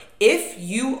if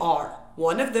you are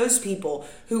one of those people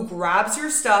who grabs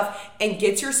your stuff and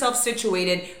gets yourself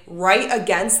situated right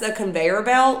against the conveyor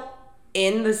belt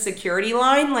in the security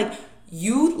line, like,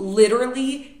 you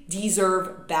literally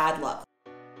deserve bad luck.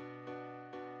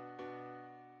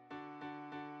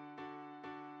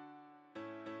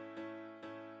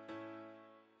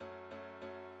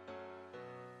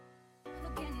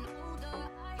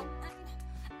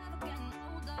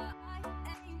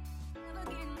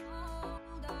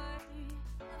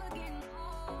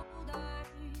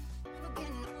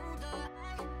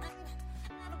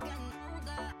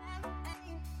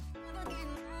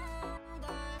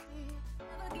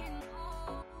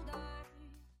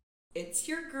 It's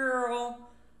your girl.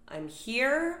 I'm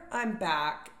here, I'm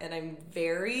back, and I'm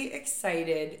very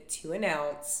excited to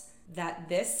announce that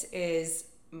this is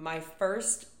my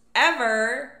first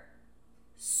ever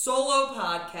solo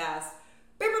podcast.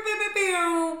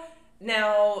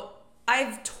 Now,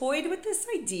 I've toyed with this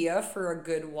idea for a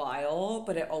good while,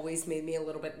 but it always made me a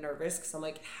little bit nervous because I'm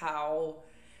like, how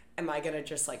am I going to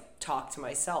just like talk to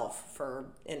myself for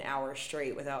an hour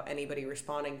straight without anybody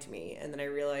responding to me? And then I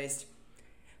realized,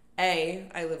 A,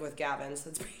 I live with Gavin, so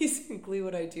that's basically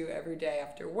what I do every day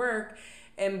after work.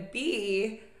 And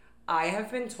B, I have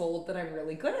been told that I'm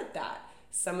really good at that.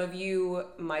 Some of you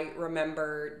might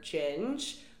remember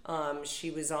Ginge.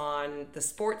 She was on the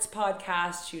sports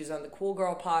podcast. She was on the Cool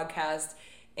Girl podcast.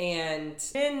 And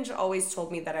Ginge always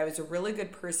told me that I was a really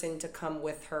good person to come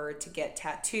with her to get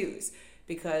tattoos.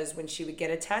 Because when she would get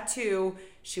a tattoo,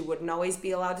 she wouldn't always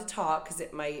be allowed to talk because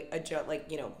it might adjust,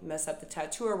 mess up the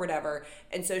tattoo or whatever.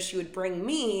 And so she would bring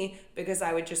me because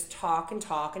I would just talk and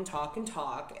talk and talk and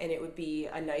talk. And it would be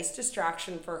a nice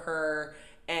distraction for her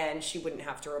and she wouldn't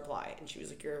have to reply. And she was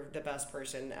like, you're the best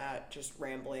person at just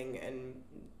rambling and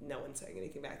no one saying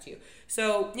anything back to you.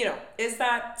 So, is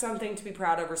that something to be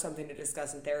proud of or something to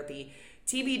discuss in therapy?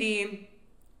 TBD.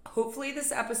 Hopefully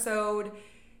this episode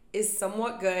is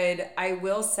somewhat good. I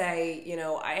will say,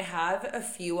 I have a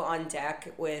few on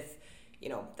deck with,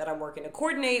 that I'm working to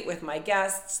coordinate with my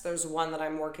guests. There's one that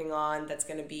I'm working on that's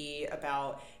going to be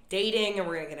about dating, and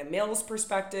we're going to get a male's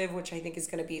perspective, which I think is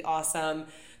going to be awesome.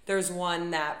 There's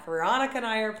one that Veronica and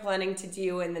I are planning to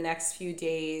do in the next few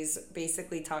days,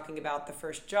 basically talking about the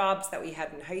first jobs that we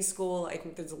had in high school. I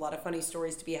think there's a lot of funny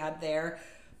stories to be had there.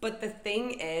 But the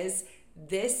thing is,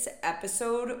 this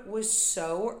episode was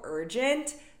so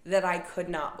urgent that I could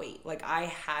not wait. Like, I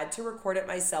had to record it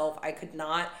myself. I could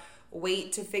not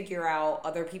wait to figure out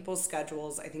other people's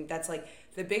schedules. I think that's like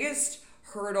the biggest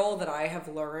hurdle that I have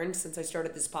learned since I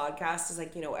started this podcast is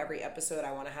like, every episode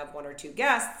I want to have one or two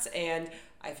guests, and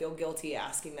I feel guilty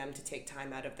asking them to take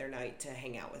time out of their night to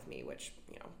hang out with me, which,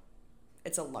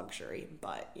 it's a luxury,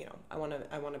 but, I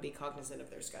want to be cognizant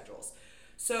of their schedules.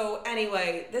 So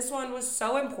anyway, this one was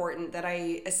so important that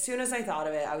as soon as I thought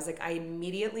of it, I was like, I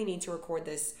immediately need to record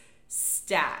this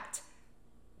stat.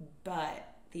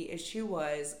 But the issue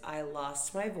was I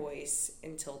lost my voice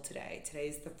until today.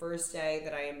 Today's the first day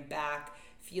that I am back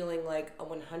feeling like a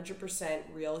 100%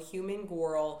 real human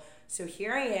girl. So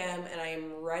here I am, and I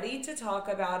am ready to talk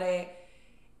about it.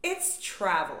 It's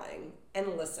traveling.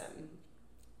 And listen,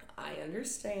 I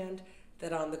understand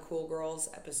that on the Cool Girls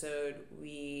episode,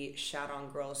 we shout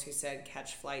on girls who said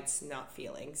catch flights, not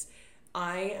feelings.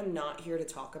 I am not here to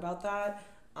talk about that.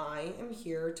 I am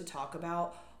here to talk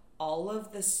about all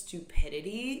of the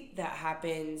stupidity that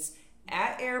happens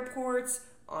at airports,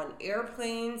 on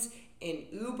airplanes, in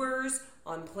Ubers,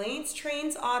 on planes,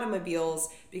 trains, automobiles,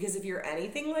 because if you're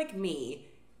anything like me,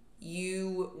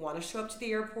 you want to show up to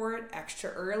the airport extra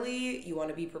early, you want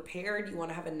to be prepared, you want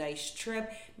to have a nice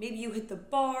trip, maybe you hit the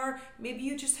bar, maybe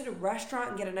you just hit a restaurant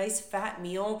and get a nice fat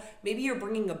meal, maybe you're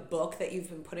bringing a book that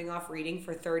you've been putting off reading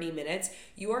for 30 minutes,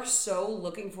 you are so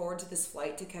looking forward to this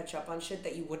flight to catch up on shit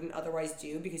that you wouldn't otherwise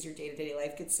do because your day-to-day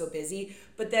life gets so busy,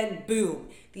 but then boom,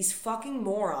 these fucking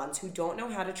morons who don't know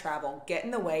how to travel get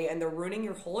in the way and they're ruining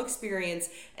your whole experience,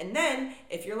 and then,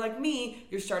 if you're like me,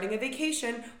 you're starting a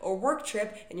vacation or work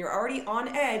trip and you're already on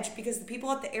edge because the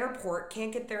people at the airport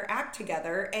can't get their act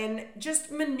together and just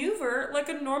maneuver like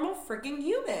a normal freaking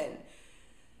human.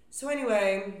 So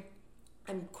anyway,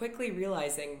 I'm quickly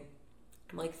realizing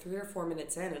I'm like 3 or 4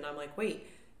 minutes in and I'm like, wait,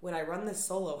 when I run this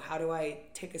solo, how do I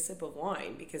take a sip of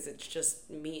wine? Because it's just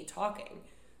me talking.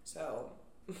 So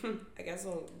I guess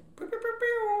I'll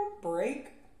break.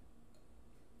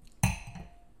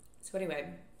 So anyway,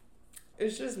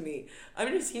 it's just me. I'm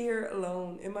just here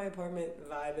alone in my apartment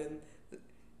vibing.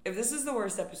 If this is the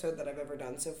worst episode that I've ever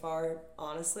done so far,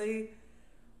 honestly,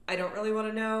 I don't really want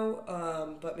to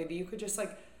know. But maybe you could just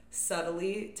like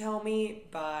subtly tell me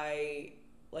by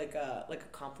like a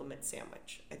compliment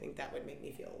sandwich. I think that would make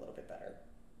me feel a little bit better.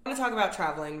 I want to talk about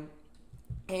traveling.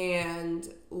 And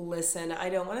listen, I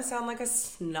don't want to sound like a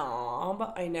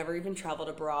snob. I never even traveled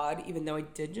abroad, even though I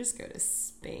did just go to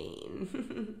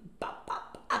Spain.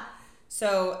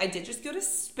 So I did just go to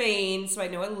Spain, so I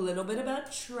know a little bit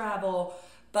about travel,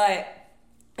 but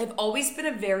I've always been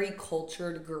a very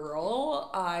cultured girl.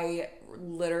 I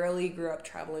literally grew up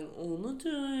traveling all the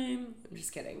time. I'm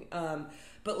just kidding.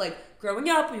 But like growing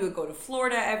up, we would go to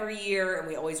Florida every year, and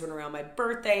we always went around my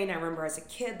birthday. And I remember as a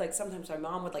kid, like sometimes my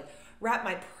mom would like wrap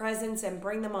my presents and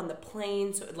bring them on the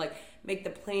plane, so it would like make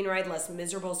the plane ride less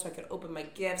miserable, so I could open my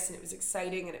gifts. And it was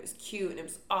exciting, and it was cute, and it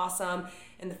was awesome.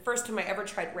 And the first time I ever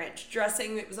tried ranch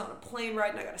dressing, it was on a plane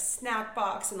ride, and I got a snack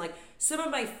box. And like some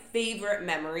of my favorite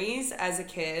memories as a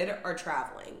kid are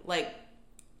traveling. Like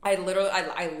I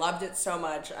loved it so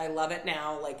much. I love it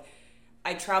now. Like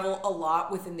I travel a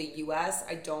lot within the US.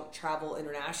 I don't travel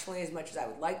internationally as much as I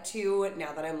would like to.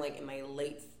 Now that I'm like in my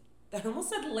I almost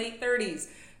said late 30s.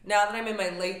 Now that I'm in my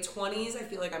late 20s, I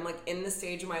feel like I'm like in the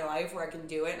stage of my life where I can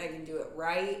do it and I can do it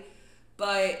right.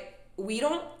 But we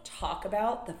don't talk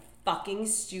about the fucking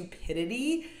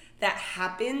stupidity that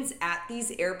happens at these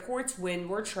airports when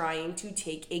we're trying to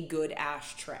take a good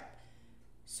ass trip.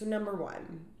 So number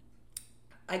one,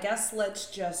 I guess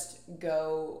let's just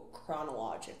go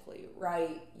chronologically,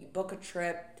 right? You book a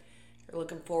trip, you're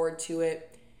looking forward to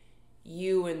it.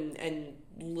 You and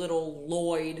little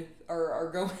Lloyd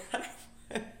are going.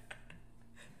 I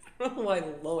don't know why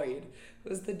Lloyd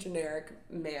was the generic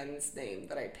man's name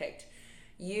that I picked.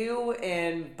 You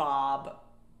and Bob,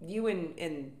 you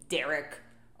and Derek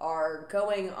are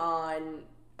going on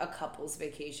a couple's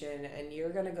vacation, and you're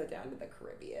going to go down to the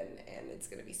Caribbean, and it's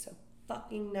going to be so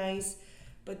fucking nice.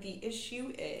 But the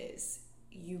issue is,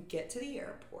 you get to the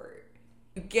airport,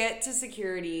 you get to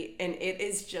security, and it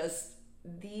is just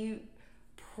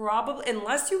probably,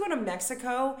 unless you go to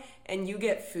Mexico and you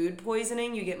get food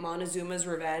poisoning, you get Montezuma's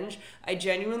revenge. I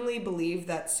genuinely believe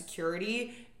that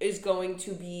security is going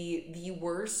to be the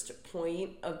worst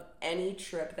point of any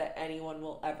trip that anyone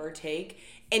will ever take.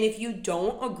 And if you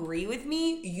don't agree with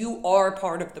me, you are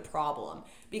part of the problem.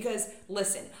 Because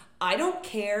listen, I don't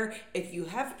care if you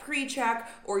have pre-check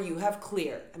or you have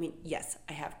clear. I mean, yes,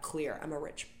 I have clear. I'm a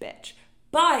rich bitch.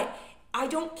 But I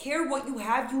don't care what you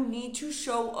have. You need to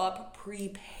show up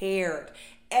prepared.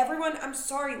 Everyone, I'm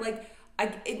sorry,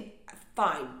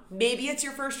 fine. Maybe it's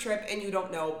your first trip and you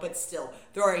don't know, but still,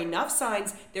 there are enough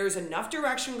signs, there's enough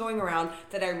direction going around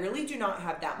that I really do not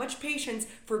have that much patience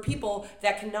for people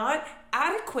that cannot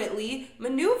adequately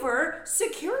maneuver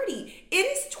security. It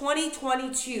is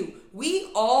 2022.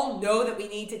 We all know that we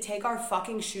need to take our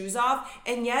fucking shoes off,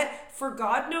 and yet, for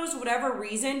God knows whatever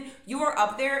reason, you are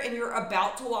up there and you're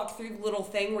about to walk through the little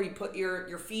thing where you put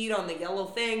your feet on the yellow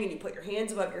thing and you put your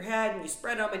hands above your head and you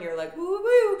spread them and you're like, woo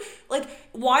woo. Like,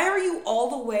 why are you all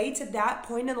the way to that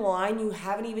point in the line? You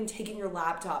haven't even taken your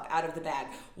laptop out of the bag.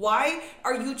 Why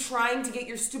are you trying to get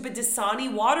your stupid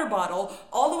Dasani water bottle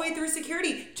all the way through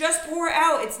security? Just pour it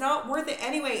out. It's not worth it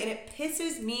anyway, and it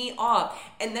pisses me off.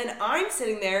 And then I'm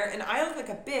sitting there and I look like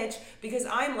a bitch because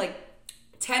I'm like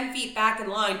 10 feet back in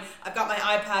line. I've got my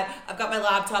iPad, I've got my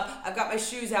laptop, I've got my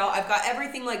shoes out, I've got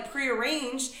everything like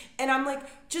prearranged, and I'm like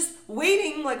just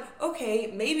waiting, like, okay,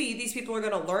 maybe these people are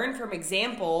gonna learn from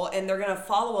example and they're gonna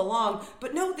follow along.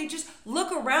 But no, they just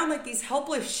look around like these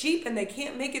helpless sheep and they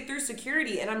can't make it through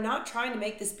security. And I'm not trying to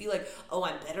make this be like, oh,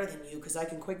 I'm better than you because I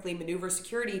can quickly maneuver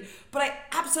security, but I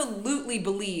absolutely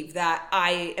believe that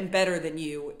I am better than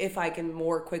you if I can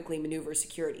more quickly maneuver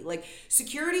security. Like,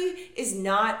 security is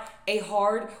not a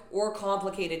hard or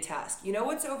complicated task. You know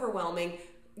what's overwhelming?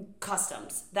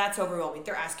 Customs. That's overwhelming.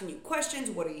 They're asking you questions.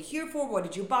 What are you here for? What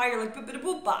did you buy? You're like,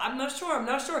 I'm not sure.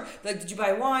 They're like, did you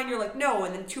buy wine? You're like, no.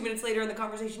 And then 2 minutes later in the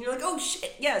conversation, you're like, oh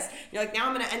shit, yes. You're like, now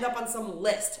I'm going to end up on some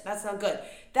list. That's not good.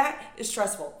 That is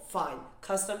stressful. Fine.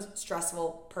 Customs,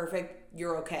 stressful, perfect.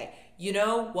 You're okay. You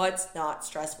know what's not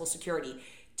stressful? Security.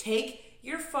 Take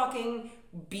your fucking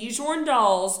Bijourn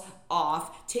dolls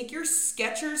off. Take your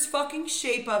Skechers fucking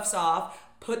shape-ups off.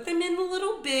 Put them in the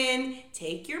little bin,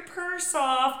 take your purse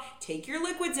off, take your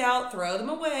liquids out, throw them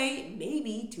away,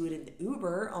 maybe do it in the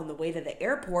Uber on the way to the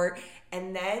airport,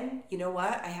 and then, you know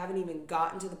what? I haven't even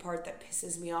gotten to the part that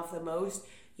pisses me off the most.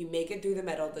 You make it through the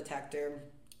metal detector.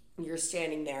 You're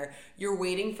standing there. You're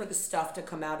waiting for the stuff to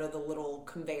come out of the little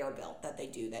conveyor belt that they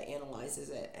do that analyzes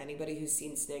it. Anybody who's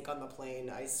seen Snake on the plane,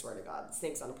 I swear to God,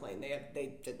 Snake's on a plane.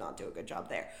 They did not do a good job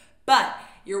there. But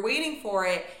you're waiting for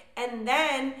it, and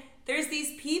then there's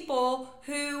these people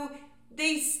who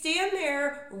They stand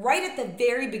there right at the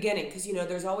very beginning because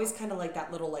there's always kind of like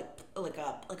that little like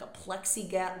a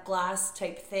plexiglass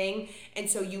type thing, and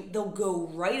so they'll go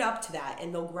right up to that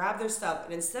and they'll grab their stuff,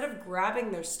 and instead of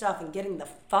grabbing their stuff and getting the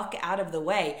fuck out of the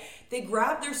way, they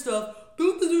grab their stuff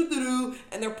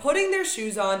and they're putting their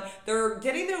shoes on, they're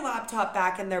getting their laptop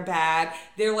back in their bag,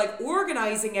 they're like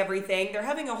organizing everything, they're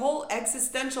having a whole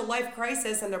existential life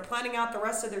crisis, and they're planning out the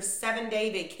rest of their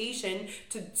 7-day vacation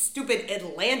to stupid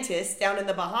Atlantis down in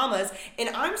the Bahamas, and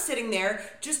I'm sitting there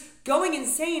just going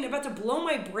insane, about to blow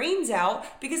my brains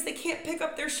out because they can't pick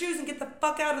up their shoes and get the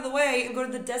fuck out of the way and go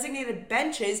to the designated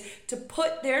benches to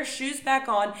put their shoes back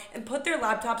on and put their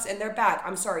laptops in their bag.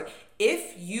 I'm sorry,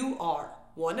 if you are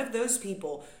one of those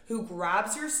people who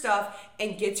grabs your stuff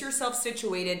and gets yourself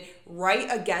situated right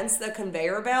against the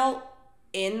conveyor belt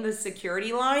in the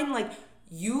security line, like,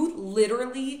 you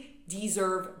literally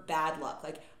deserve bad luck.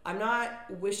 Like, I'm not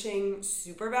wishing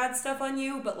super bad stuff on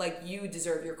you, but like, you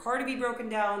deserve your car to be broken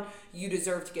down. You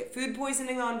deserve to get food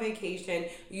poisoning on vacation.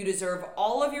 You deserve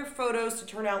all of your photos to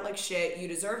turn out like shit. You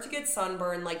deserve to get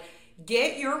sunburned. Like,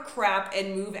 get your crap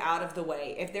and move out of the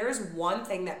way. If there is one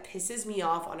thing that pisses me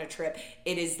off on a trip,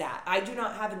 it is that. I do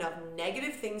not have enough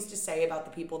negative things to say about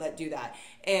the people that do that.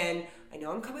 And I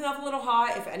know I'm coming off a little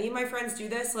hot. If any of my friends do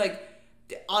this, like,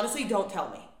 honestly, don't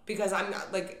tell me. Because I'm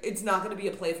not, like, it's not going to be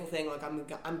a playful thing. Like,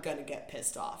 I'm going to get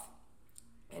pissed off.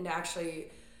 And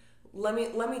actually, let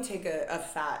me take a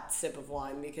fat sip of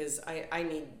wine because I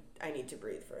need to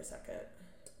breathe for a second.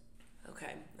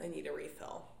 Okay, I need a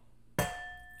refill.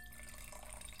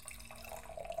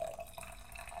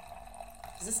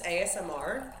 Is this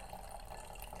ASMR?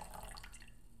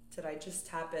 Did I just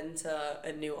tap into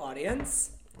a new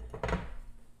audience?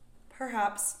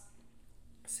 Perhaps.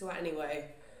 So anyway,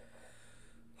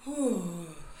 I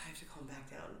have to calm back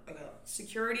down. Okay,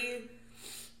 security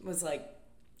was like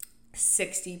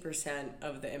 60%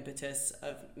 of the impetus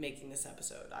of making this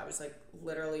episode. I was like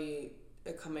literally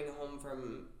coming home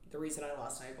from the reason I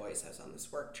lost my voice. I was on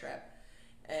this work trip.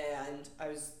 And I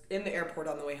was in the airport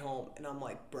on the way home, and I'm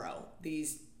like, bro,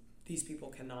 these people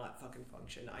cannot fucking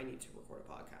function. I need to record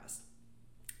a podcast.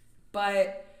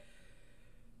 But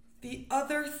the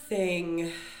other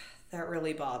thing that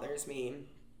really bothers me,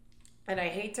 and I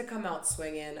hate to come out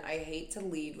swinging, I hate to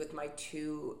lead with my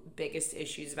two biggest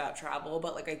issues about travel,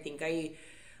 but like, I think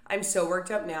I'm so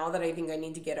worked up now that I think I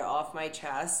need to get it off my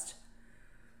chest.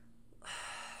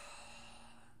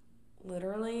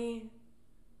 Literally,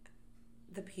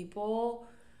 the people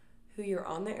who you're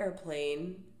on the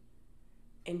airplane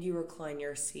and you recline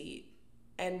your seat.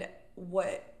 And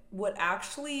what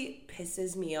actually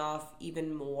pisses me off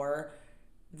even more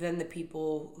than the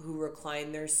people who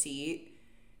recline their seat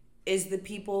is the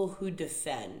people who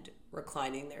defend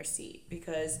reclining their seat.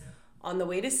 Because on the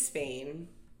way to Spain,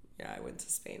 yeah, I went to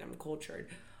Spain, I'm cultured.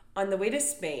 On the way to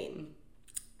Spain,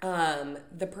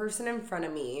 the person in front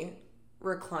of me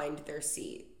reclined their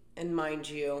seat. And mind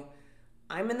you,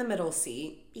 I'm in the middle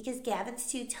seat because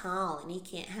Gavin's too tall and he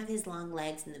can't have his long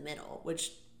legs in the middle,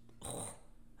 which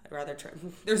I'd rather try.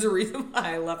 There's a reason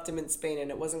why I left him in Spain and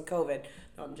it wasn't COVID.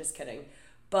 No, I'm just kidding.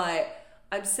 But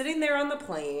I'm sitting there on the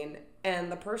plane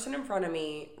and the person in front of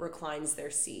me reclines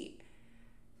their seat.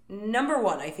 Number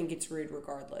one, I think it's rude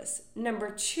regardless.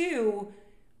 Number two,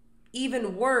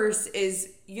 even worse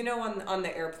is, on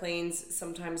the airplanes,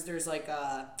 sometimes there's like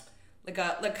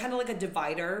kind of like a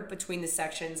divider between the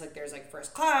sections. Like there's like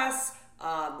first class,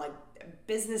 like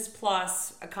business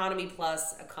plus, economy,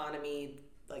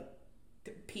 like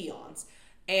peons.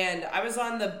 And I was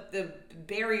on the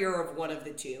barrier of one of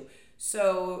the two.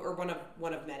 Or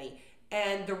one of many.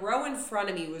 And the row in front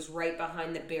of me was right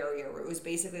behind the barrier. It was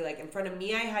basically like in front of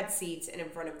me I had seats, and in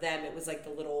front of them it was like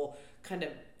the little kind of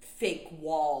fake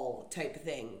wall type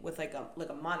thing with like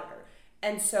a monitor.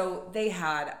 And so they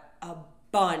had a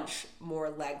bunch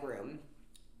more leg room.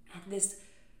 And this,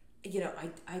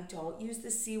 I don't use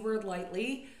the C word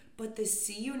lightly, but the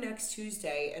See You Next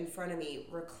Tuesday in front of me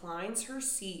reclines her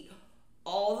seat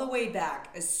all the way back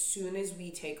as soon as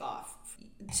we take off.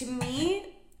 To me,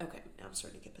 okay, now I'm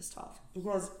starting to get pissed off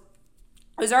because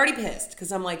I was already pissed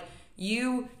because I'm like,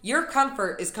 your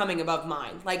comfort is coming above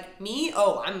mine. Like me,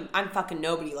 I'm fucking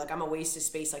nobody. Like I'm a waste of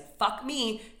space. Like fuck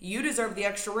me. You deserve the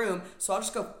extra room. So I'll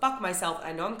just go fuck myself.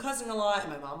 I know I'm cussing a lot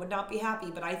and my mom would not be happy,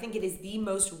 but I think it is the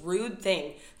most rude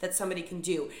thing that somebody can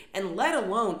do. And let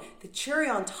alone the cherry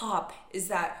on top is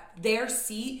that their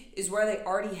seat is where they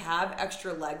already have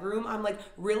extra leg room. I'm like,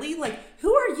 really? Like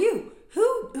who are you?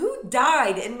 Who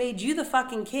died and made you the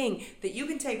fucking king that you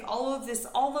can take all of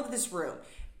this room?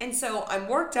 And so I'm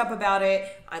worked up about it.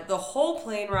 The whole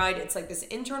plane ride, it's like this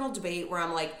internal debate where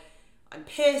I'm like, I'm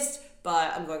pissed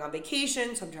but I'm going on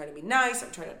vacation, so I'm trying to be nice.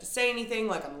 I'm trying not to say anything.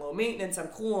 Like, I'm low maintenance. I'm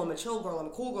cool. I'm a chill girl. I'm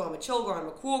a cool girl. I'm a chill girl. I'm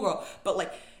a cool girl. But,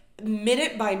 like,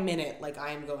 minute by minute, like,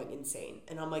 I am going insane.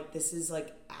 And I'm like, this is,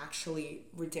 like, actually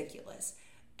ridiculous.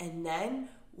 And then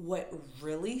what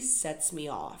really sets me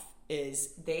off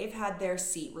is they've had their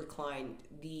seat reclined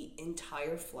the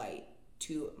entire flight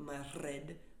to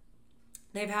Madrid.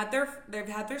 They've had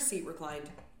their seat reclined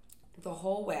the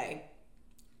whole way.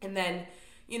 And then,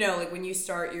 you know, like when you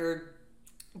start your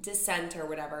descent or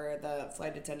whatever, the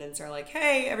flight attendants are like,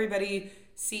 hey, everybody,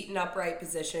 seat in upright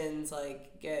positions,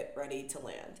 like, get ready to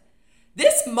land.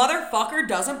 This motherfucker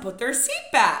doesn't put their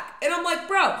seat back. And I'm like,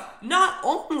 bro, not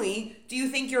only do you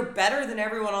think you're better than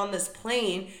everyone on this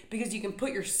plane because you can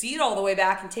put your seat all the way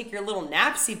back and take your little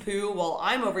napsy poo while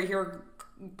I'm over here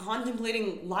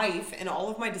contemplating life and all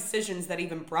of my decisions that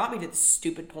even brought me to this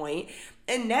stupid point.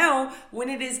 And now, when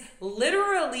it is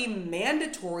literally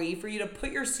mandatory for you to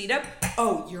put your seat up,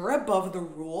 oh, you're above the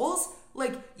rules?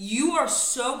 Like, you are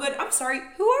so good. I'm sorry,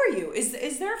 who are you? Is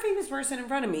there a famous person in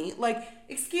front of me? Like,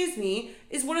 excuse me,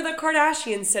 is one of the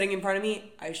Kardashians sitting in front of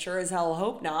me? I sure as hell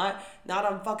hope not. Not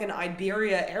on fucking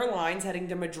Iberia Airlines heading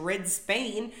to Madrid,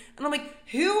 Spain. And I'm like,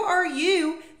 who are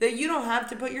you that you don't have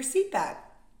to put your seat back?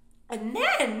 And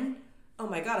then, oh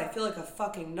my God, I feel like a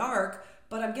fucking narc,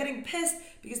 but I'm getting pissed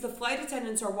because the flight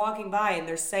attendants are walking by and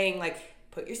they're saying, like,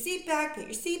 put your seat back,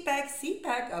 seat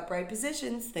back, upright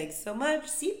positions, thanks so much,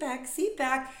 seat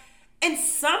back. And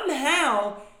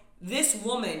somehow this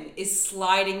woman is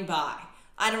sliding by.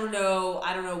 I don't know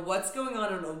what's going on, I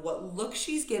don't know what look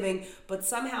she's giving, but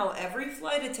somehow every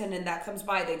flight attendant that comes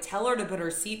by, they tell her to put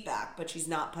her seat back, but she's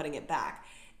not putting it back.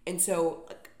 And so,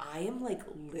 like, I am, like,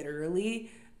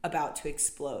 literally about to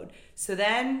explode. So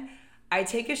then I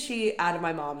take a sheet out of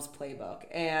my mom's playbook.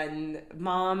 And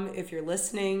Mom, if you're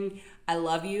listening, I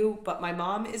love you, but my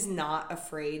mom is not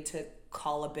afraid to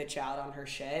call a bitch out on her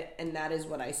shit. And that is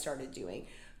what I started doing.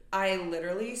 I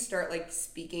literally start, like,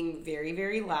 speaking very,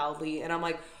 very loudly. And I'm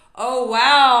like, oh,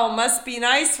 wow, must be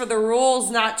nice for the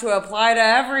rules not to apply to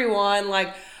everyone.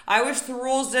 Like, I wish the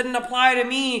rules didn't apply to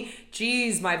me.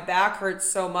 Jeez, my back hurts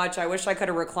so much. I wish I could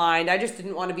have reclined. I just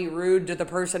didn't want to be rude to the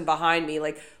person behind me.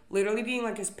 Like, literally being,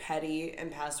 like, as petty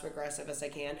and passive-aggressive as I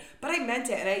can. But I meant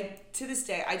it, and to this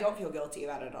day, I don't feel guilty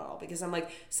about it at all. Because I'm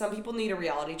like, some people need a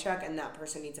reality check, and that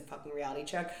person needs a fucking reality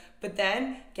check. But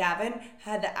then Gavin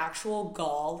had the actual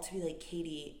gall to be like,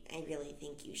 Katie, I really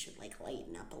think you should, like,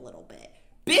 lighten up a little bit.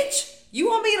 Bitch, you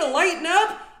want me to lighten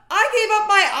up? I gave up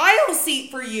my aisle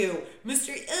seat for you,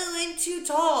 Mr. Oh, I'm too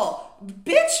tall.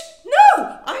 Bitch,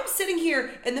 no! I'm sitting here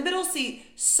in the middle seat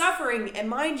suffering, and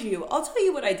mind you, I'll tell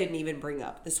you what I didn't even bring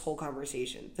up this whole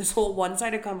conversation, this whole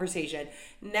one-sided conversation.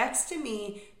 Next to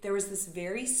me, there was this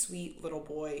very sweet little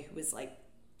boy who was like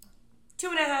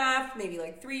 2.5, maybe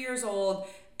like 3 years old,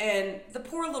 and the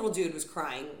poor little dude was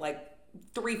crying like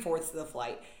 3/4 of the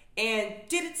flight. And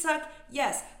did it suck?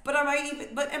 Yes. But am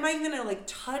I even gonna, like,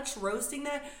 touch roasting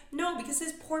that? No, because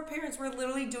his poor parents were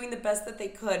literally doing the best that they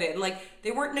could. And, like,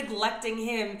 they weren't neglecting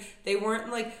him. They weren't,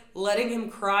 like, letting him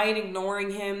cry and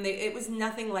ignoring him. It was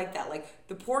nothing like that. Like,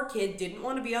 the poor kid didn't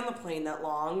want to be on the plane that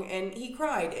long, and he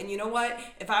cried. And you know what?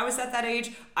 If I was at that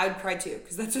age, I'd cry too,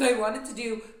 because that's what I wanted to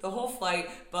do the whole flight.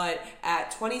 But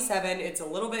at 27, it's a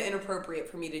little bit inappropriate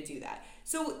for me to do that.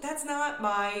 So that's not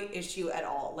my issue at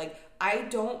all. Like, I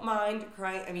don't mind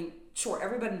crying. I mean, sure,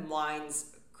 everybody minds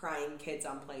crying kids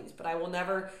on planes, but I will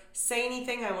never say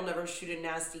anything. I will never shoot a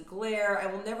nasty glare. I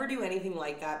will never do anything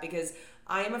like that, because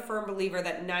I am a firm believer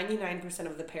that 99%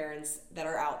 of the parents that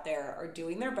are out there are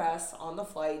doing their best on the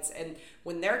flights. And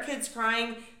when their kid's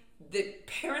crying, the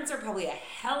parents are probably a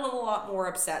hell of a lot more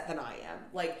upset than I am.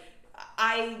 Like,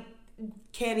 I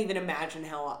can't even imagine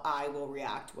how I will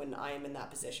react when I am in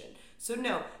that position. So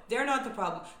no, they're not the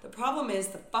problem. The problem is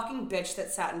the fucking bitch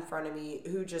that sat in front of me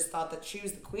who just thought that she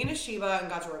was the Queen of Sheba and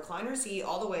got to recline her seat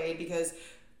all the way because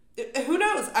who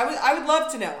knows? I would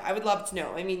love to know. I would love to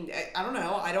know. I mean, I don't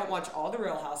know. I don't watch all the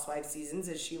Real Housewives seasons.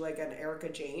 Is she like an Erica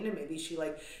Jane? And maybe she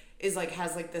like is like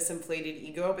has like this inflated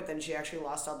ego, but then she actually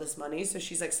lost all this money, so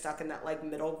she's like stuck in that like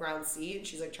middle ground seat and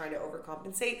she's like trying to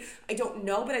overcompensate. I don't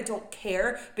know, but I don't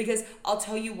care, because I'll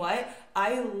tell you what,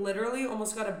 I literally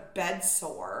almost got a bed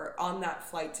sore on that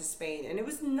flight to Spain, and it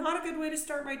was not a good way to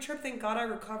start my trip. Thank God I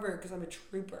recovered, because I'm a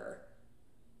trooper.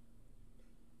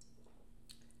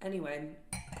 Anyway,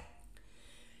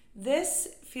 this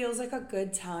feels like a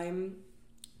good time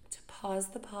to pause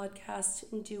the podcast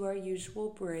and do our usual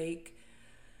break.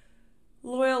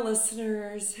 Loyal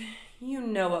listeners, you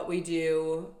know what we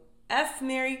do. F,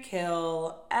 marry,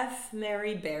 kill. F,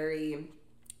 marry, bury.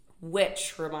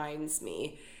 Which reminds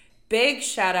me, big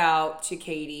shout out to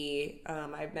Katie.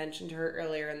 I mentioned her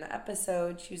earlier in the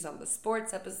episode. She was on the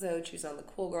sports episode. She was on the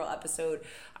cool girl episode.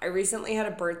 I recently had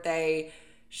a birthday.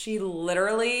 She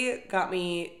literally got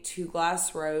me 2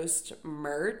 Glass Roast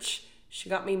merch. She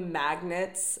got me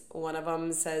magnets. One of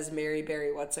them says Mary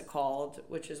Berry, what's it called?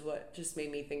 Which is what just made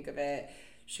me think of it.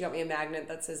 She got me a magnet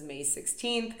that says May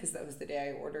 16th because that was the day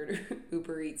I ordered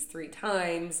Uber Eats 3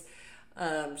 times.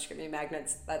 She got me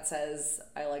magnets that says,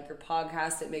 I like your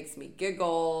podcast, it makes me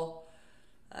giggle.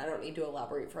 I don't need to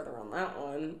elaborate further on that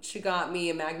one. She got me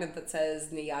a magnet that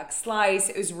says Nyack Slice.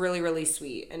 It was really, really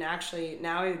sweet. And actually,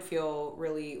 now I would feel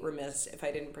really remiss if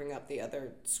I didn't bring up the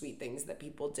other sweet things that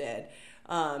people did.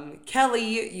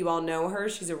 Kelly, you all know her.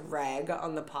 She's a reg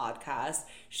on the podcast.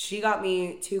 She got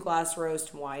me 2 Glass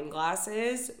Roast wine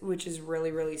glasses, which is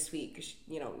really, really sweet. Because,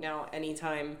 now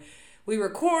anytime we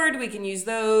record, we can use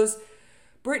those.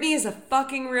 Brittany is a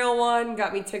fucking real one.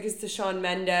 Got me tickets to Shawn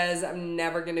Mendes. I'm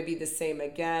never going to be the same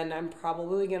again. I'm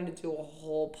probably going to do a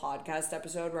whole podcast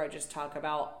episode where I just talk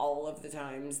about all of the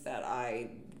times that I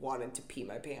wanted to pee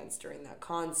my pants during that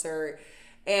concert.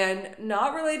 And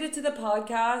not related to the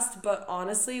podcast, but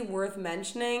honestly worth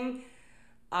mentioning,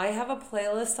 I have a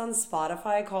playlist on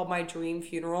Spotify called My Dream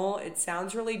Funeral. It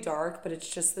sounds really dark, but it's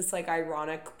just this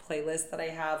ironic playlist that I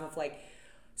have of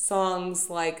songs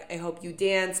like I Hope You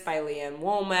Dance by Leanne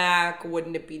Womack,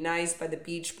 Wouldn't It Be Nice by the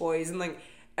Beach Boys, and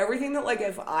everything that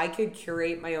if I could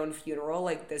curate my own funeral,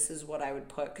 this is what I would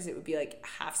put, because it would be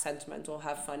half sentimental,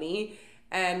 half funny.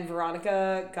 And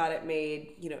Veronica got it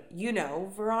made,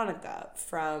 Veronica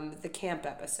from the camp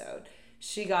episode.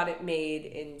 She got it made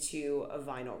into a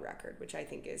vinyl record, which I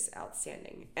think is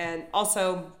outstanding. And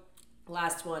also,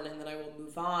 last one, and then I will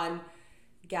move on.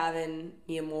 Gavin,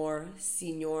 mi amor,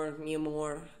 senor, mi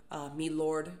amor, mi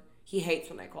lord. He hates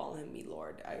when I call him mi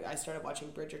lord. I started watching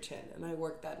Bridgerton, and I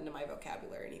worked that into my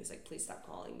vocabulary, and he was like, please stop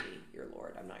calling me your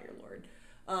lord. I'm not your lord.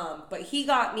 But he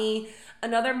got me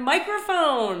another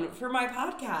microphone for my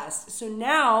podcast. So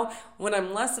now, when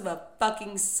I'm less of a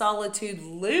fucking solitude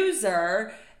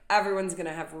loser, everyone's going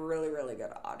to have really, really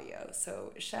good audio.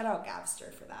 So shout out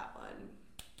Gavster for that one.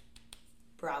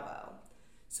 Bravo.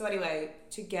 So anyway,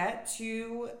 to get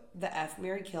to the F,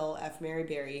 Marry, Kill, F, Marry,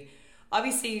 Bury,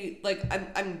 obviously,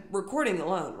 I'm recording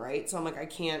alone, right? So I'm I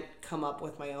can't come up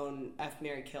with my own F,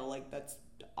 Marry, Kill. That's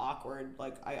awkward.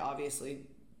 I obviously,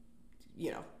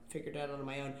 figured it out on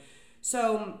my own.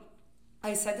 So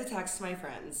I sent a text to my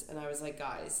friends, and I was like,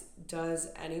 guys, does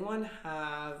anyone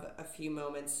have a few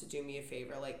moments to do me a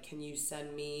favor? Can you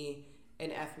send me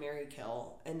an F, Marry,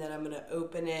 Kill? And then I'm going to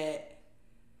open it...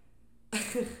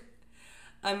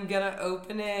 I'm going to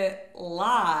open it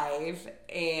live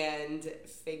and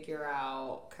figure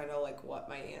out kind of what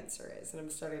my answer is. And I'm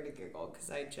starting to giggle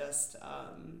because I just,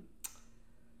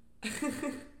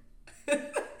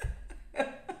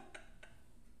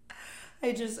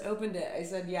 I just opened it. I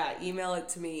said, yeah, email it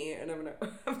to me, and I'm gonna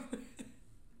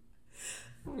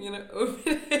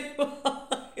open it while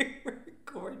I'm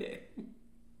recording.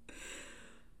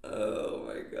 Oh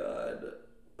my God.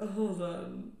 Hold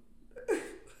on.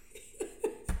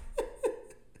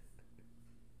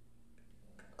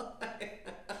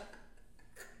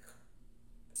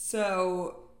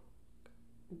 So,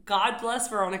 God bless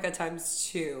Veronica times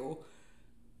 2,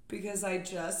 because I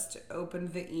just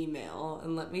opened the email,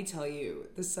 and let me tell you,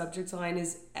 the subject line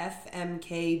is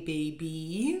FMK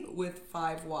baby with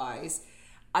 5 Ys.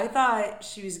 I thought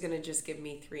she was going to just give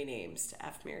me 3 names to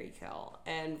F, Marry, Kill,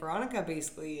 and Veronica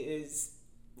basically is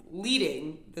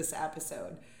leading this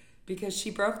episode because she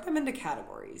broke them into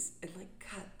categories, and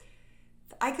God,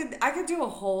 I could do a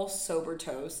whole sober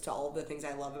toast to all of the things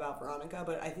I love about Veronica,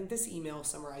 but I think this email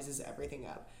summarizes everything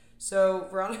up. So,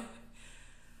 Veronica,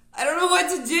 I don't know what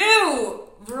to do.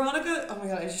 Veronica, oh my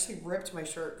God, I just ripped my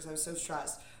shirt because I was so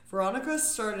stressed. Veronica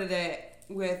started it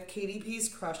with KDP's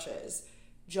crushes.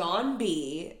 John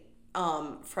B.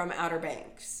 From Outer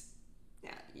Banks.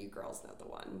 Yeah, you girls know the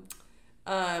one.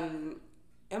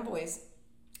 And boys.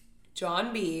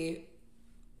 John B.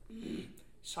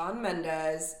 Shawn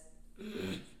Mendes.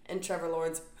 And Trevor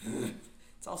Lawrence.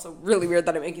 It's also really weird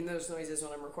that I'm making those noises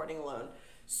when I'm recording alone.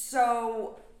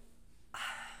 So, I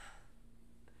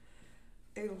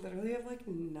literally have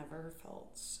never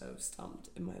felt so stumped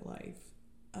in my life.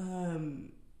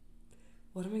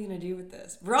 What am I gonna do with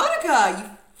this? Veronica, you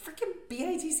freaking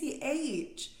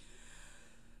bitch.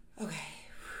 Okay.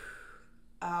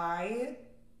 I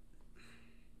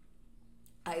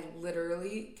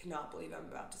literally cannot believe I'm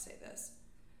about to say this.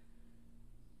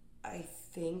 I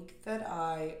think that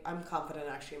I'm confident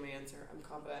actually in my answer. I'm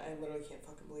confident. I literally can't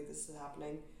fucking believe this is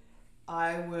happening.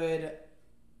 I would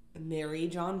marry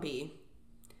John B.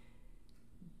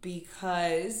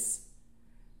 because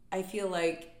I feel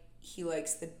like he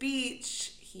likes the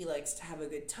beach, he likes to have a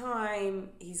good time,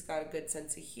 he's got a good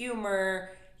sense of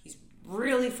humor, he's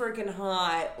really freaking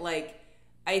hot. Like,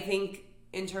 I think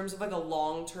in terms of like a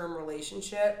long-term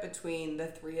relationship between the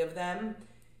three of them,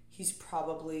 he's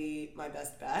probably my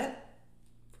best bet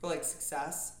for like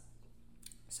success.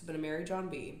 So I'm gonna marry John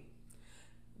B,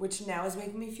 which now is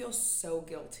making me feel so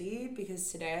guilty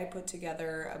because today I put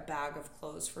together a bag of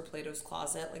clothes for Plato's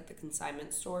Closet, like the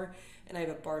consignment store, and I have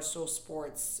a Barstool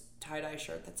Sports tie-dye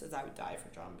shirt that says I would die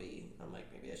for John B. I'm like,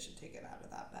 maybe I should take it out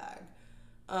of that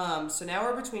bag. So now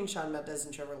we're between Shawn Mendes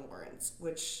and Trevor Lawrence,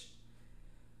 which,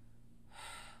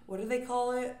 what do they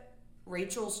call it?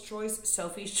 Rachel's choice?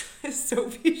 Sophie's choice?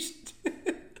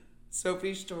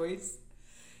 Sophie's choice.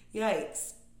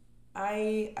 Yikes.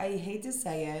 I hate to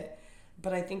say it,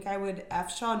 but I think I would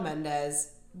F Shawn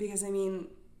Mendes because, I mean,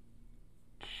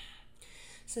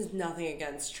 this is nothing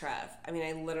against Trev. I mean,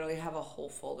 I literally have a whole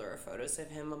folder of photos of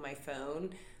him on my phone,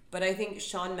 but I think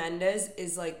Shawn Mendes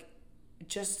is like,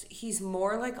 he's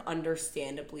more like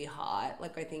understandably hot.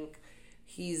 Like, I think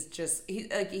he's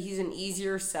an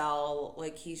easier sell.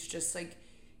 Like, he's just like,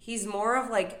 he's more of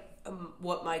like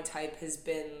what my type has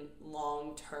been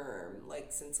long term, like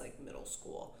since like middle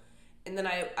school. And then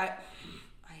I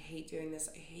hate doing this.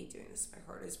 My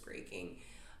heart is breaking.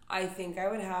 I think I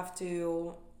would have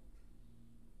to.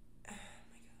 Oh my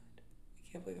god.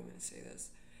 I can't believe I'm going to say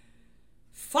this.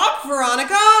 Fuck,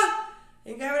 Veronica! I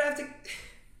think I would have to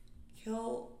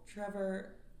kill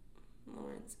Trevor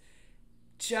Lawrence.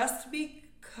 Just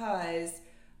because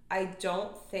I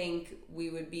don't think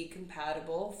we would be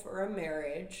compatible for a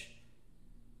marriage.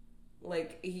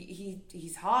 Like,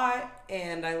 he's hot,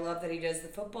 and I love that he does the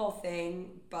football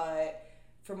thing, but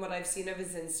from what I've seen of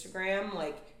his Instagram,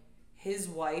 like, his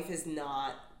wife is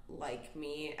not like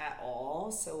me at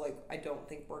all, so, like, I don't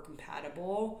think we're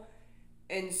compatible,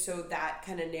 and so that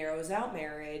kind of narrows out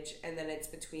marriage, and then it's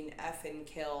between F and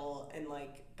kill, and,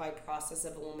 like, by process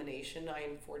of elimination, I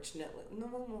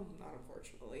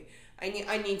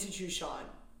need to choose Sean.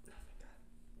 Oh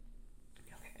my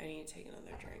god. Okay, I need to take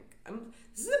another drink.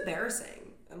 This is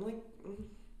embarrassing. I'm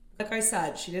like I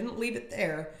said, she didn't leave it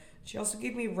there. She also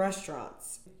gave me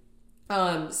restaurants.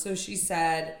 So she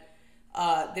said,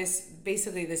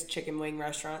 this chicken wing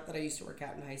restaurant that I used to work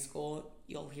at in high school.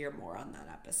 You'll hear more on that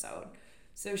episode.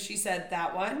 So she said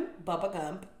that one, Bubba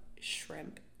Gump,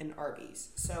 shrimp, and Arby's.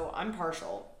 So I'm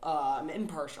partial. I'm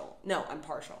impartial. No, I'm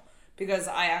partial. Because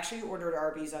I actually ordered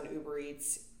Arby's on Uber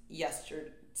Eats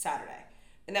Saturday.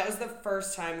 And that was the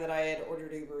first time that I had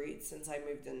ordered Uber Eats since I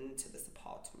moved into this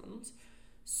apartment.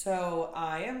 So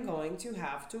I am going to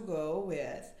have to go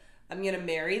with, I'm going to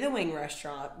marry the wing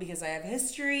restaurant because I have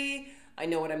history. I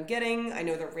know what I'm getting. I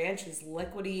know the ranch is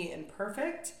liquidy and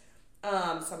perfect.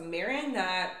 So I'm marrying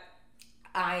that.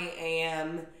 I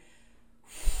am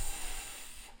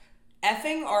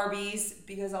effing Arby's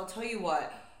because I'll tell you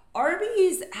what,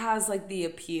 Arby's has like the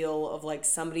appeal of like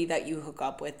somebody that you hook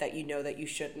up with that you know that you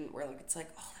shouldn't, where like it's like,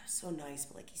 oh, that's so nice,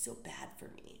 but like he's so bad for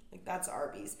me. Like, that's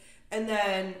Arby's. And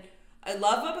then I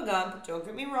love Bubba Gump, don't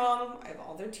get me wrong. I have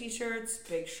all their t-shirts,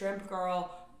 big shrimp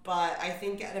girl, but I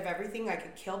think out of everything I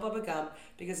could kill Bubba Gump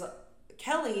because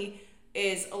Kelly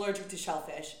is allergic to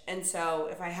shellfish. And so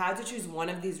if I had to choose one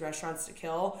of these restaurants to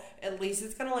kill, at least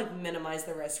it's gonna like minimize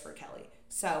the risk for Kelly.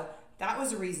 So that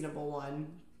was a reasonable one.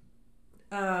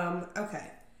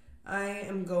 Okay. I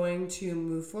am going to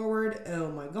move forward. Oh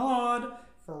my god.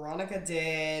 Veronica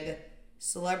did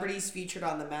celebrities featured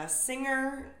on The Masked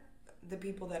Singer. The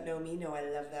people that know me know I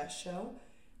love that show.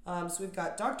 So we've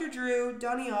got Dr. Drew,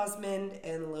 Donny Osmond,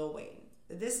 and Lil Wayne.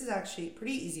 This is actually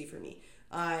pretty easy for me.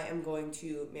 I am going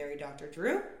to marry Dr.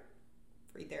 Drew.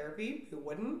 Free therapy. Who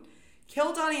wouldn't?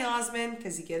 Kill Donny Osmond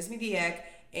because he gives me the ick.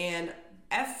 And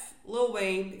F Lil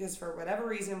Wayne because for whatever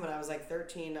reason when I was like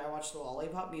 13 I watched the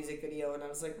Lollipop music video and I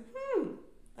was like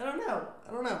I don't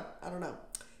know.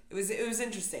 It was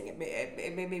interesting.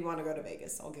 It made me want to go to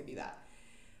Vegas. I'll give you that.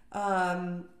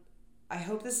 I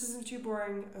hope this isn't too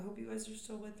boring. I hope you guys are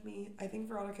still with me. I think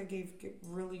Veronica gave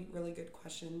really, really good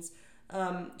questions.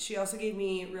 She also gave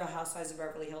me Real Housewives of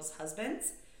Beverly Hills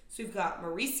husbands. So we've got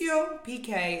Mauricio, PK,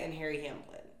 and Harry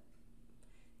Hamlin.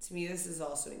 To me, this is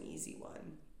also an easy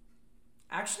one.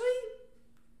 Actually,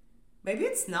 maybe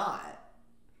it's not.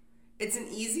 It's an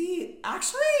easy...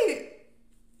 Actually,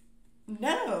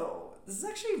 no. This is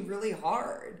actually really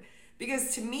hard.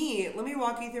 Because to me, let me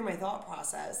walk you through my thought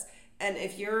process. And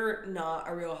if you're not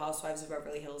a Real Housewives of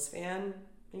Beverly Hills fan,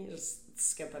 you just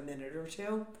skip a minute or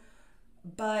two.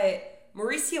 But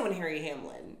Mauricio and Harry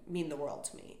Hamlin mean the world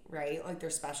to me, right? Like, they're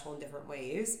special in different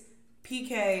ways.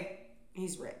 PK,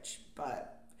 He's rich,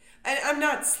 but I'm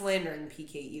not slandering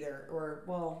PK either, or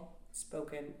well,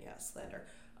 spoken, yeah, slander.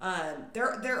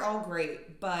 They're all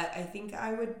great, but I think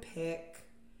I would pick.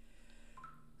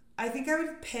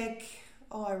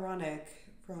 Oh, ironic.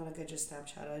 Veronica just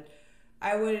Snapchatted.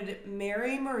 I would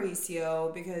marry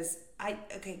Mauricio because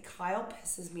Kyle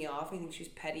pisses me off. I think she's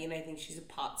petty and I think she's a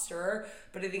pot stirrer.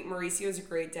 But I think Mauricio is a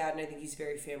great dad and I think he's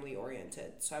very family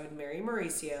oriented. So I would marry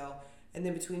Mauricio. And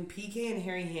then between PK and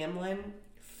Harry Hamlin,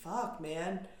 fuck,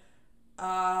 man.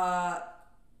 My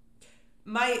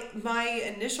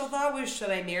initial thought was, should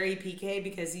I marry PK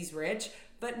because he's rich?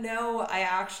 But no,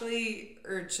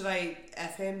 or should I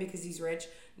F him because he's rich?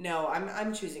 No,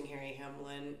 I'm choosing Harry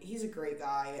Hamlin. He's a great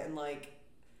guy, and like,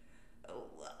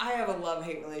 I have a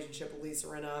love-hate relationship with Lisa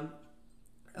Rinna.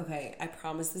 Okay, I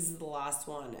promise this is the last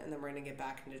one, and then we're gonna get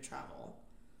back into travel.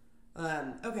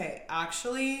 Okay,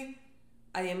 actually,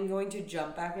 I am going to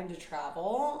jump back into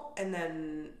travel and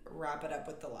then wrap it up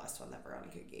with the last one that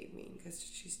Veronica gave me because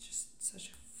she's just such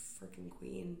a freaking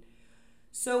queen.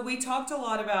 So we talked a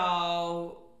lot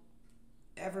about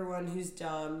everyone who's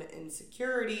dumb in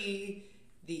security,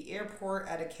 the airport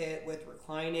etiquette with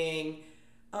reclining.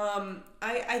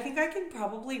 I think I can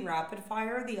probably rapid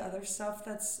fire the other stuff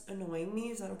that's annoying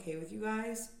me. Is that okay with you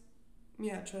guys?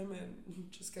 Yeah, chime in.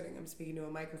 Just kidding. I'm speaking to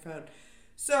a microphone.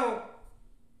 So,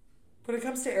 when it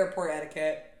comes to airport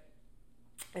etiquette,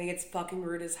 I think it's fucking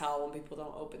rude as hell when people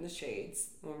don't open the shades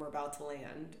when we're about to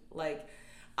land. Like,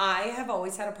 I have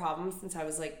always had a problem since I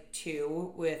was like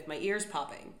 2 with my ears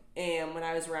popping. And when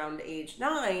I was around age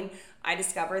 9, I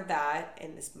discovered that,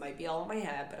 and this might be all in my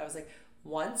head, but I was like,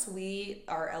 once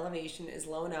our elevation is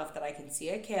low enough that I can see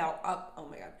a cow up, oh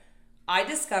my God. I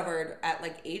discovered at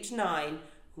like age 9,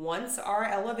 once our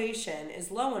elevation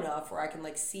is low enough where I can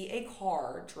like see a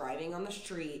car driving on the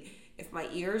street, if my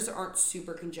ears aren't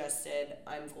super congested,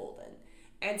 I'm golden.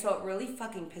 And so it really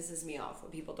fucking pisses me off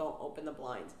when people don't open the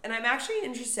blinds. And I'm actually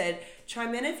interested,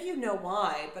 chime in if you know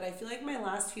why, but I feel like my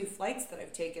last few flights that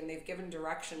I've taken, they've given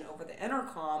direction over the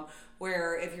intercom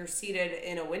where if you're seated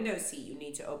in a window seat, you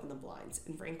need to open the blinds.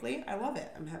 And frankly, I love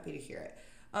it. I'm happy to hear it.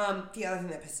 The other thing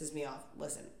that pisses me off,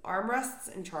 listen,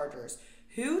 armrests and chargers.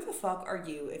 Who the fuck are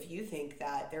you if you think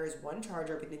that there is one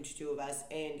charger between the two of us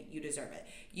and you deserve it?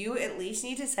 You at least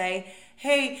need to say,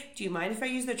 hey, do you mind if I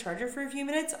use the charger for a few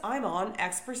minutes? I'm on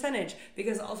X percentage.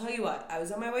 Because I'll tell you what, I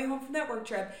was on my way home from that work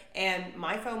trip and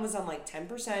my phone was on like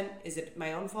 10%. Is it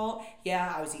my own fault?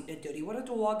 Yeah, I was eating a doody what a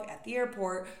dog at the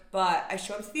airport, but I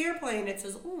show up to the airplane and it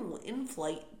says, ooh,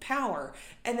 in-flight power.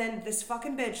 And then this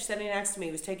fucking bitch sitting next to me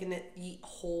was taking the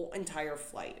whole entire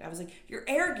flight. I was like, you're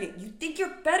arrogant. You think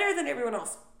you're better than everyone else.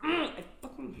 I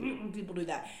fucking hate when people do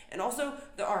that. And also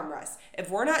the armrest. If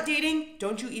we're not dating,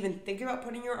 don't you even think about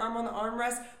putting your arm on the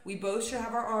armrest. We both should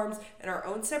have our arms in our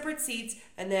own separate seats,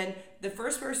 and then the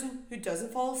first person who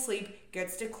doesn't fall asleep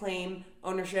gets to claim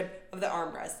ownership of the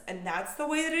armrest. And that's the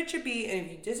way that it should be. And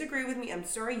if you disagree with me, I'm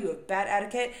sorry, you have bad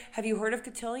etiquette. Have you heard of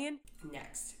cotillion?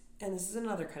 Next. And this is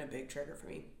another kind of big trigger for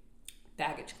me.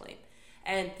 Baggage claim.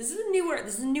 And this is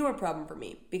a newer problem for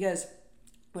me because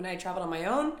when I traveled on my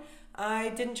own, I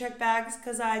didn't check bags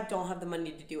because I don't have the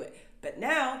money to do it. But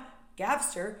now,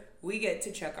 Gavster, we get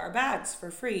to check our bags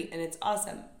for free, and it's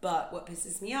awesome. But what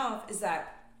pisses me off is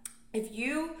that if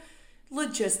you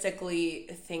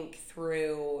logistically think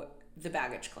through the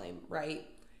baggage claim, right,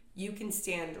 you can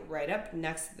stand right up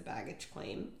next to the baggage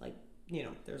claim. Like, you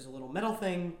know, there's a little metal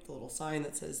thing, the little sign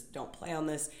that says, don't play on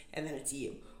this, and then it's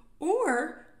you.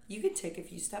 Or you can take a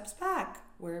few steps back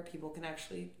where people can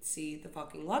actually see the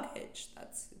fucking luggage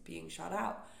that's being shot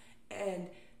out. And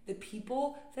the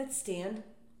people that stand,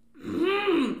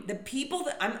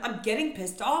 I'm getting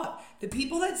pissed off. The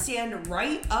people that stand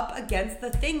right up against the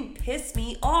thing piss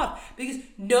me off because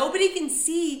nobody can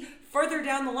see further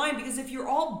down the line, because if you're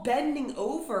all bending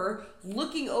over,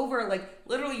 looking over, like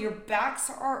literally your backs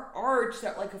are arched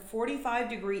at like a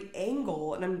 45-degree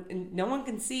angle, and no one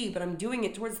can see, but I'm doing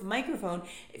it towards the microphone.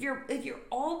 If you're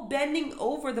all bending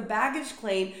over the baggage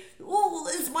claim, oh,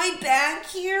 is my bag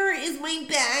here? Is my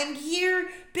bag here?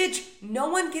 Bitch, no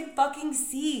one can fucking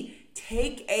see.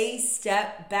 Take a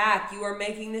step back. You are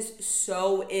making this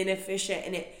so inefficient,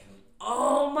 and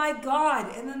oh my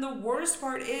God. And then the worst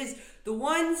part is the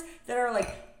ones that are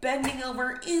like bending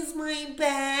over, is my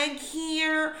bag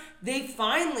here? They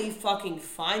finally fucking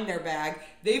find their bag.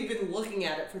 They've been looking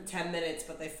at it for 10 minutes,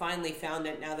 but they finally found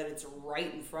it now that it's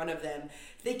right in front of them.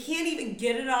 They can't even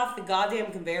get it off the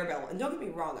goddamn conveyor belt. And don't get me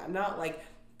wrong, I'm not like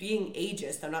being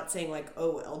ageist. I'm not saying like,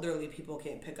 oh, elderly people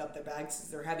can't pick up their bags because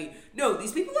they're heavy. No,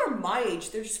 these people are my age.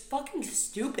 They're just fucking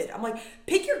stupid. I'm like,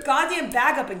 pick your goddamn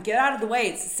bag up and get out of the way.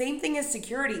 It's the same thing as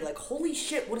security. Like, holy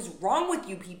shit, what is wrong with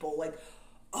you people? Like,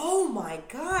 oh my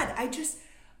God,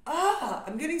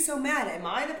 I'm getting so mad. Am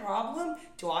I the problem?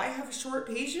 Do I have short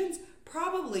patience?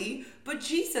 Probably, but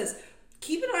Jesus,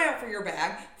 keep an eye out for your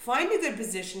bag. Find a good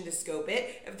position to scope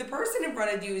it. If the person in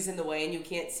front of you is in the way and you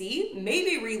can't see,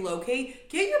 maybe relocate.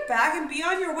 Get your bag and be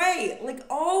on your way. Like,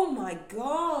 oh my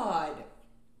God.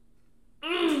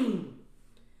 Anyway,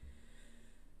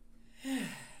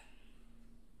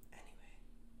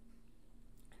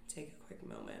 take a quick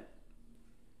moment.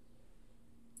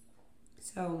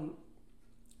 So,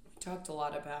 we talked a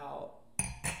lot about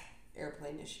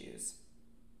airplane issues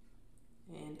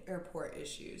and airport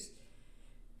issues.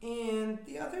 And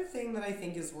the other thing that I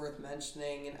think is worth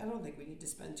mentioning, and I don't think we need to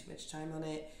spend too much time on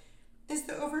it, is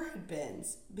the overhead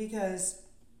bins. Because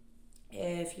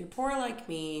if you're poor like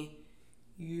me,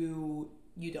 you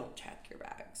don't check your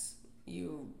bags.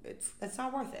 It's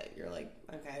not worth it. You're like,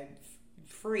 okay,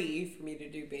 free for me to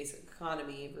do basic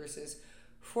economy versus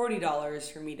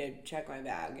 $40 for me to check my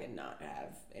bag and not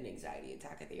have an anxiety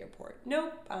attack at the airport.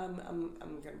 Nope, I'm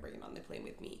gonna bring it on the plane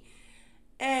with me.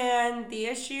 And the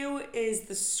issue is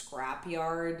the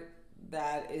scrapyard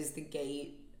that is the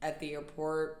gate at the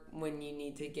airport when you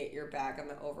need to get your bag in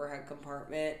the overhead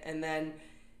compartment. And then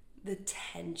the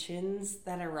tensions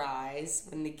that arise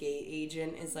when the gate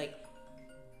agent is like,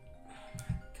 oh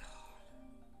my God.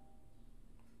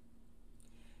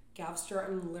 Gavster,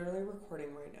 I'm literally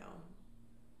recording right now.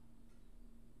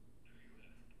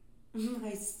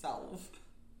 Myself.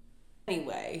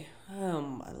 Anyway, oh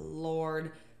my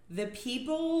Lord. The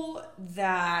people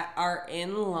that are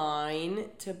in line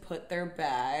to put their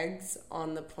bags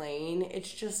on the plane,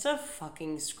 it's just a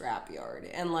fucking scrapyard.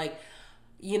 And like,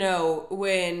 you know,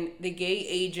 when the gate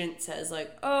agent says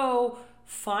like, oh,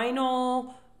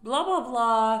 final, blah, blah,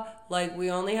 blah, like we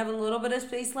only have a little bit of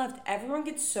space left, everyone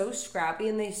gets so scrappy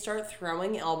and they start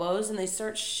throwing elbows and they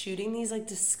start shooting these like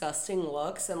disgusting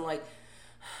looks. And like,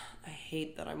 I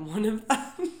hate that I'm one of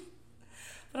them.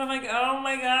 But I'm like, oh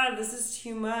my God, this is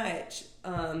too much.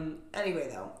 Anyway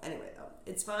though,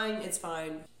 it's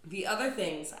fine. The other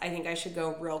things, I think I should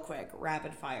go real quick,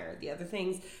 rapid fire. The other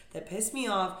things that piss me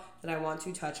off that I want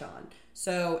to touch on.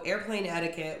 So airplane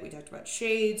etiquette, we talked about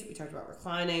shades, we talked about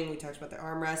reclining, we talked about the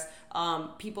armrest.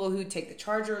 People who take the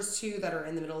chargers too that are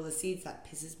in the middle of the seats, that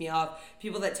pisses me off.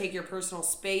 People that take your personal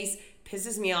space,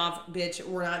 pisses me off. Bitch,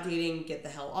 we're not dating, get the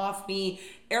hell off me.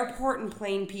 Airport and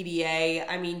plane PDA,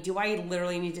 I mean, do I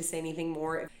literally need to say anything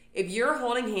more? If you're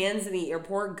holding hands in the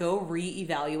airport, go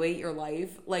reevaluate your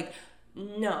life. Like,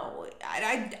 no,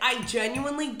 I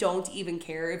genuinely don't even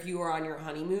care if you are on your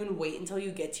honeymoon. Wait until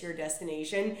you get to your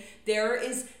destination. There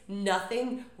is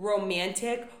nothing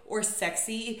romantic or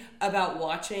sexy about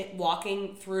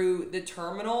walking through the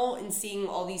terminal and seeing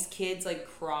all these kids like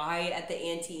cry at the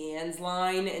Auntie Anne's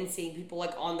line and seeing people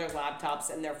like on their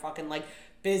laptops and their fucking like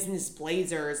business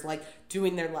blazers like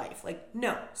doing their life. Like,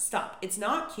 no, stop. It's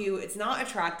not cute. It's not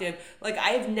attractive. Like, I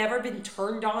have never been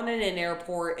turned on in an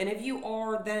airport, and if you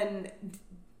are, then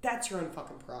that's your own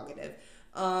fucking prerogative.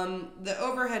 The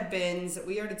overhead bins,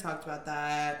 we already talked about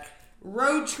that.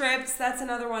 Road trips, that's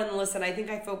another one. Listen, I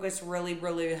think I focus really,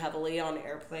 really heavily on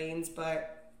airplanes,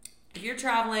 but if you're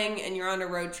traveling and you're on a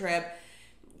road trip,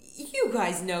 you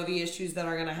guys know the issues that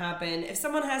are going to happen. If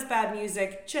someone has bad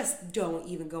music, just don't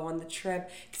even go on the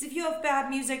trip. Because if you have bad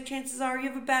music, chances are you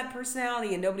have a bad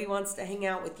personality and nobody wants to hang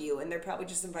out with you. And they're probably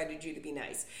just invited you to be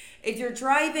nice. If you're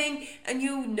driving and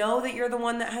you know that you're the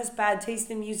one that has bad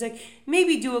taste in music,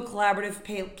 maybe do a collaborative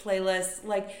playlist.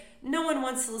 Like, no one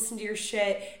wants to listen to your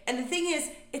shit. And the thing is,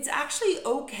 it's actually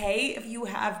okay if you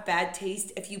have bad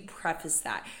taste if you preface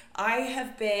that. I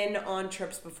have been on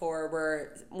trips before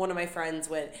where one of my friends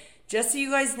went, just so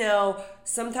you guys know,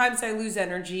 sometimes I lose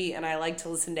energy and I like to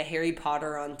listen to Harry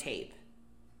Potter on tape.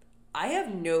 I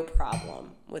have no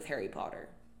problem with Harry Potter.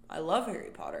 I love Harry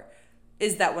Potter.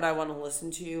 Is that what I want to listen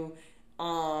to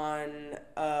on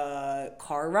a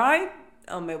car ride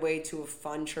on my way to a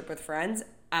fun trip with friends?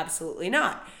 Absolutely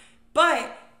not.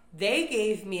 But they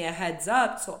gave me a heads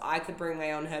up so I could bring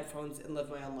my own headphones and live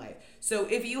my own life. So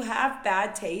if you have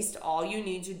bad taste, all you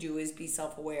need to do is be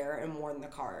self-aware and warn the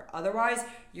car. Otherwise,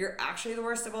 you're actually the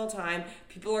worst of all time.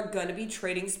 People are going to be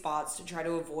trading spots to try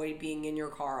to avoid being in your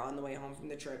car on the way home from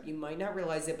the trip. You might not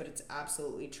realize it, but it's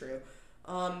absolutely true.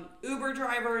 Uber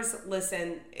drivers,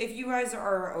 listen, if you guys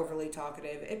are overly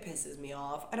talkative, it pisses me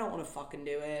off. I don't want to fucking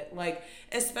do it. Like,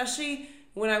 especially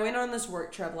when I went on this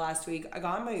work trip last week, I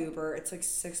got in my Uber. It's like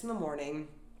 6 a.m.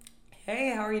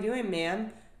 hey, how are you doing,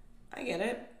 ma'am? I get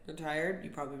it. You're tired.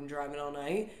 You've probably been driving all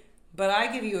night. But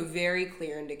I give you a very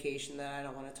clear indication that I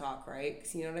don't want to talk, right?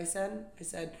 Because you know what I said? I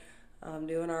said, I'm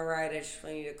doing all right. I just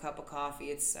need a cup of coffee.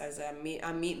 It's as I'm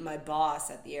meeting my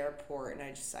boss at the airport, and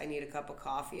I need a cup of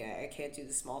coffee. I can't do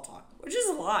the small talk, which is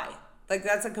a lie. Like,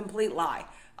 that's a complete lie.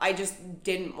 I just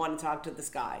didn't want to talk to this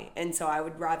guy. And so I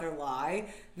would rather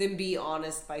lie than be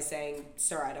honest by saying,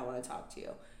 sir, I don't want to talk to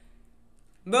you.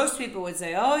 Most people would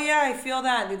say, oh yeah, I feel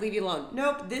that, and they leave you alone.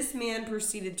 Nope, this man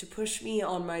proceeded to push me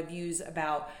on my views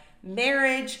about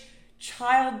marriage,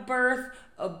 childbirth,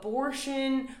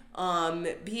 abortion,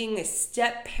 being a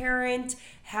step parent,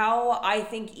 how I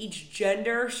think each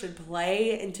gender should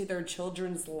play into their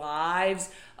children's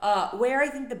lives, where I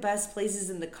think the best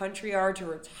places in the country are to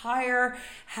retire,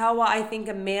 how I think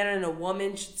a man and a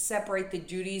woman should separate the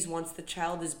duties once the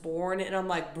child is born. And I'm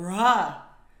like, bruh,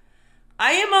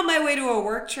 I am on my way to a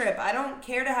work trip. I don't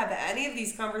care to have any of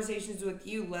these conversations with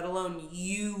you, let alone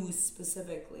you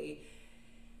specifically.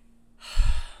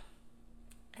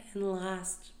 And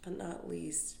last but not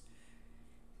least,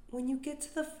 when you get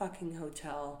to the fucking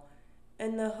hotel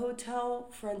and the hotel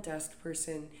front desk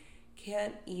person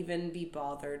can't even be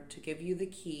bothered to give you the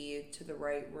key to the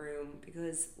right room,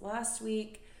 because last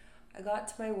week I got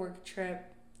to my work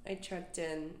trip, I checked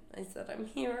in, I said, I'm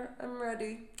here, I'm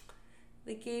ready.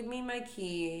 They gave me my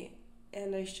key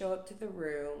and I show up to the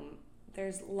room.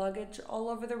 There's luggage all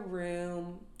over the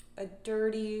room, a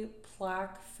dirty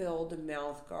plaque-filled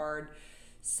mouth guard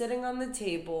sitting on the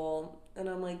table, and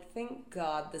I'm like, thank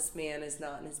God this man is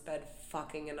not in his bed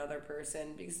fucking another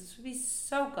person, because this would be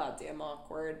so goddamn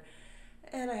awkward.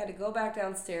 And I had to go back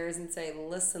downstairs and say,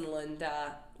 listen,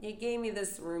 Linda, you gave me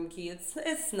this room key.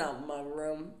 It's not my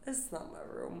room. It's not my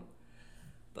room.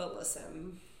 But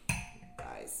listen,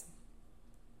 guys,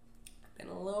 I've been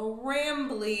a little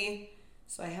rambly,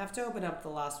 so I have to open up the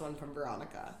last one from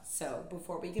Veronica. So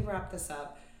before we can wrap this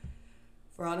up,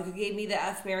 Veronica gave me the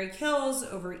F, Marry, Kills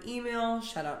over email.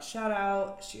 Shout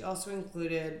out. She also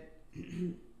included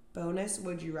bonus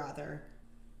would you rather.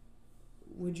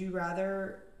 Would you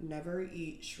rather never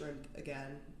eat shrimp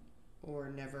again or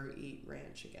never eat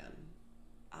ranch again?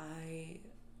 I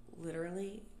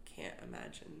literally can't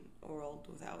imagine a world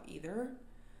without either.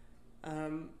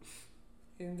 And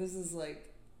this is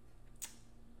like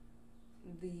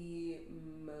the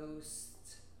most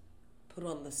put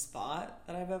on the spot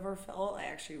that I've ever felt. I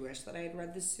actually wish that I had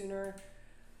read this sooner.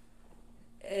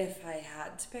 If I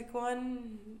had to pick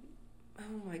one,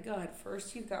 oh my god,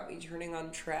 first you've got me turning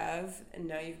on Trev, and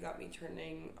now you've got me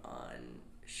turning on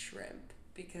shrimp,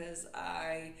 because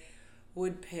I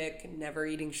would pick never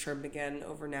eating shrimp again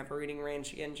over never eating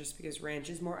ranch again, just because ranch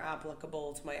is more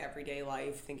applicable to my everyday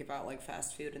life. Think about like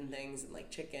fast food and things, and like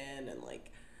chicken, and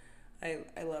like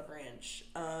I love ranch.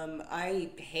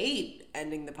 I hate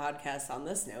ending the podcast on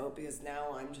this note, because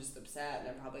now I'm just upset and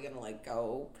I'm probably gonna like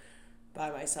go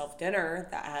buy myself dinner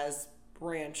that has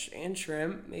ranch and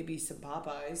shrimp, maybe some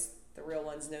Popeyes. The real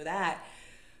ones know that.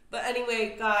 But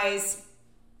anyway, guys,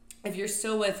 if you're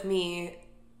still with me,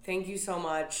 thank you so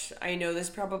much. I know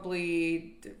this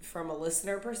probably, from a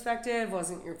listener perspective,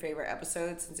 wasn't your favorite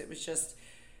episode, since it was just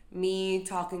me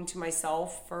talking to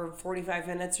myself for 45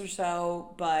 minutes or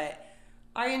so, but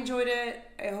I enjoyed it.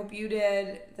 I hope you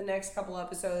did. The next couple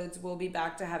episodes, we'll be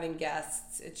back to having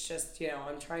guests. It's just,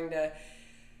 I'm trying to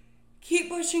keep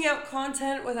pushing out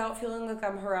content without feeling like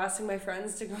I'm harassing my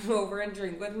friends to come over and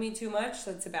drink with me too much.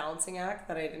 That's a balancing act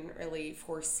that I didn't really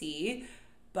foresee.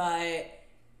 But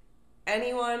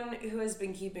anyone who has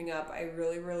been keeping up, I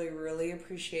really, really, really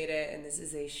appreciate it. And this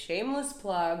is a shameless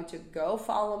plug to go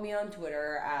follow me on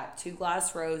Twitter at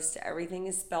 2glassroast. Everything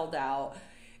is spelled out.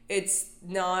 It's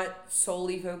not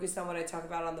solely focused on what I talk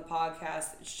about on the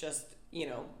podcast. It's just,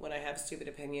 when I have stupid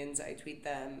opinions, I tweet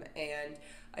them. And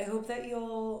I hope that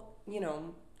you'll,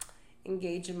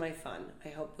 engage in my fun. I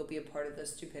hope you'll be a part of the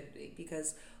stupidity,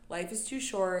 because life is too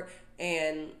short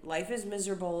and life is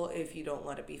miserable if you don't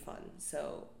let it be fun.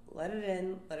 So let it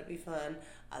in, let it be fun.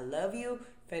 I love you.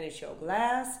 Finish your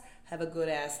glass. Have a good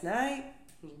ass night.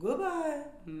 Goodbye.